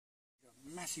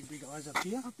massive big eyes up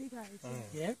here. Oh, big eyes.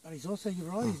 Yeah, but he's also, you're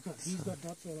right, he's got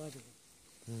dots all over him.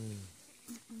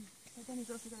 But then he's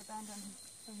also got a band on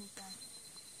his back.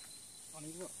 On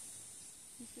his what?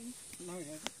 You see? No, he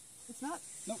hasn't. It's not?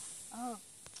 No. Oh.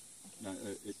 No,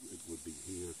 it would be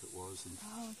here if it was. And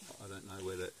I don't know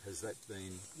whether, has that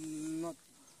been Not,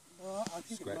 well, I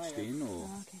think scratched it may in have. or...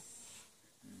 Oh, okay.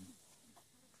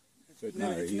 But It's no,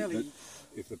 nearly,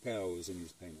 if the power was in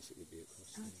his penis, it would be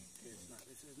across there.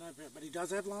 there's no, but he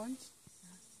does have lines.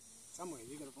 Somewhere,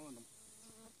 you've got to find them.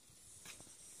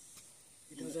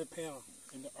 He does have power.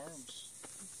 In the arms.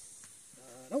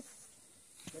 Nope.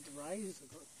 Got the rays,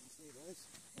 I've got, you can see those.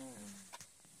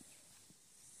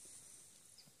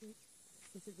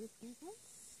 Is it this one?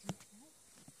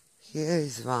 Here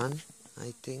is one,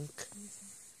 I think.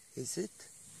 Is it?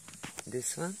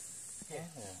 This one? Yeah.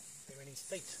 They're in his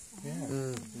feet.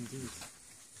 Yeah, indeed.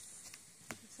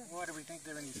 Why do we think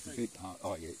they're in his It's a feet? bit hard.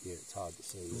 Oh, yeah, it's hard to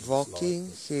see. Walking,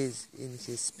 he's in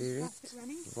his spirit.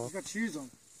 Running? He's got shoes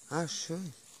on. Ah, sure.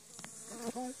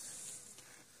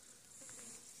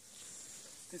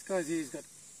 This guy's he's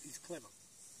clever.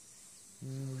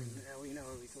 Now we know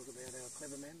we talk about our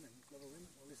clever men and clever women.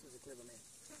 Well, this is a clever man.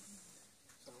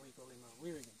 So we call him a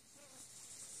Weirigan.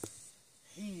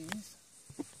 He's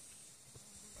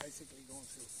basically gone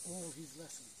through all his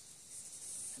lessons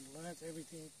and learnt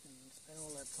everything and spent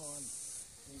all that time.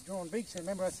 And he's drawn big. So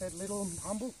remember I said little,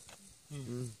 humble?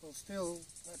 Well, still,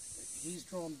 he's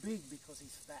drawn big because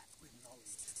he's fat with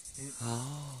knowledge.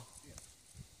 Oh. Yeah.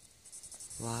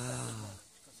 Wow.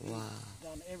 Because Wow. he's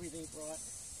done everything right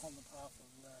on the path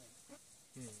of learning.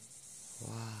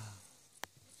 Wow.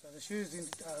 So the shoes, he's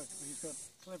got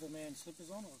clever man slippers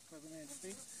on or clever man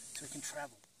feet, so he can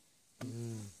travel. He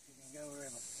can go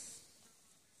wherever.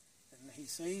 And he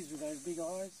sees with those big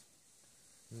eyes,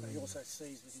 but he also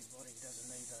sees with his body. He doesn't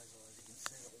need those eyes. He can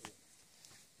see it all.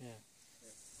 Yeah.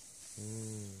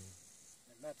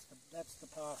 And that's the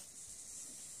path.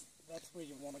 That's where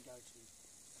you want to go to.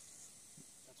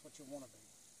 That's what you want to be.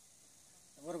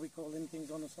 And what do we call them things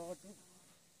on the side, Bill?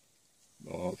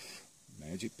 Oh,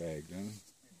 magic bag, don't it?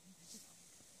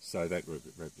 So that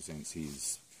represents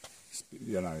his,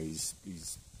 his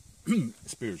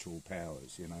spiritual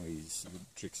powers, his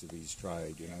tricks of his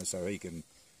trade, so he can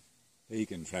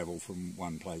travel from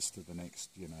one place to the next,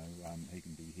 he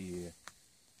can be here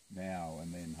now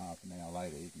and then half an hour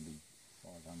later he can be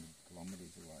 500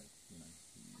 kilometres away, he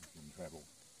can travel.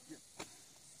 Yeah.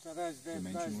 So those there,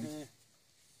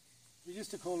 we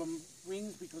used to call them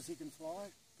wings because he can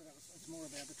fly, but it's more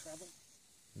about the travel.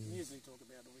 We usually talk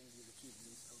about the wings with the kids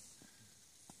and stuff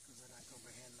because they don't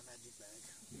comprehend the magic bag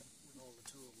with all the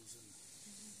tools. And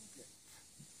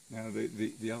Now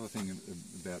the other thing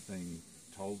about being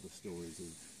told the stories of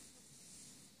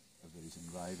these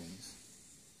engravings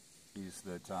is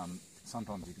that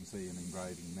sometimes you can see an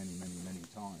engraving many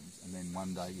times, and then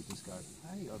one day you just go,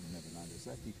 hey, I've never noticed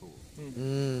that before.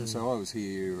 So I was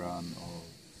here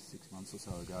 6 months or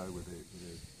so ago with a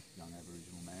young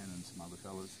Aboriginal man and some other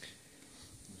fellas. I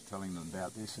was telling them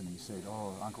about this, and he said,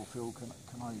 "Oh, Uncle Phil, can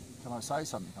I say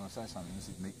something? Can I say something?" This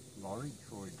is Mick Laurie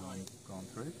before he'd gone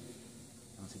through.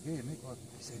 And I said, "Yeah, Mick."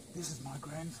 He said, "This is my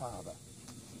grandfather."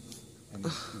 And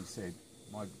he said,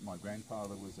 "My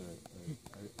grandfather was a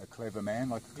clever man,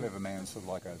 like a clever man, sort of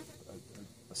like a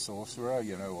sorcerer,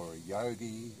 or a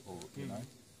yogi, or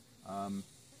And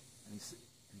he said,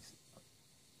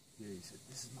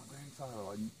 this is my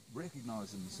grandfather. I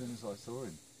recognised him as soon as I saw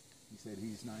him." He said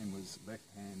his name was Left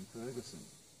Hand Ferguson.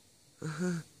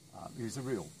 He was a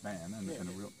real man, and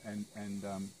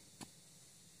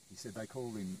he said they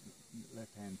called him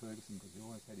Left Hand Ferguson because he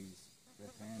always had his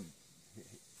left hand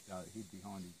hid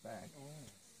behind his back.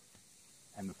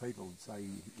 And the people would say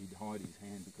he'd hide his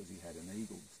hand because he had an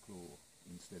eagle's claw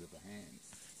instead of a hand.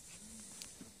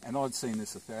 And I'd seen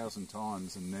this 1,000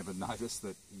 times and never noticed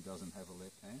that he doesn't have a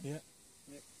left hand. Yeah.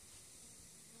 Yep.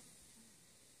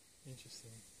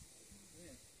 Interesting.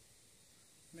 Yeah.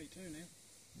 Me too now.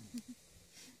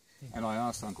 And I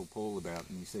asked Uncle Paul about it,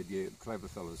 and he said, yeah, clever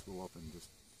fellas will often just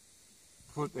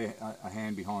put a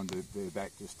hand behind their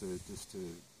back just to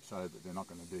show that they're not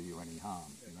going to do you any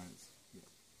harm.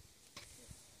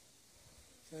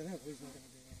 So that's who's not going to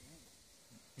do anything else.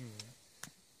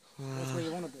 That's where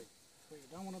you want to be. That's where you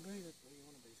don't want to be, that's where you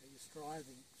want to be. So you're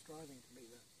striving to be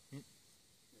that.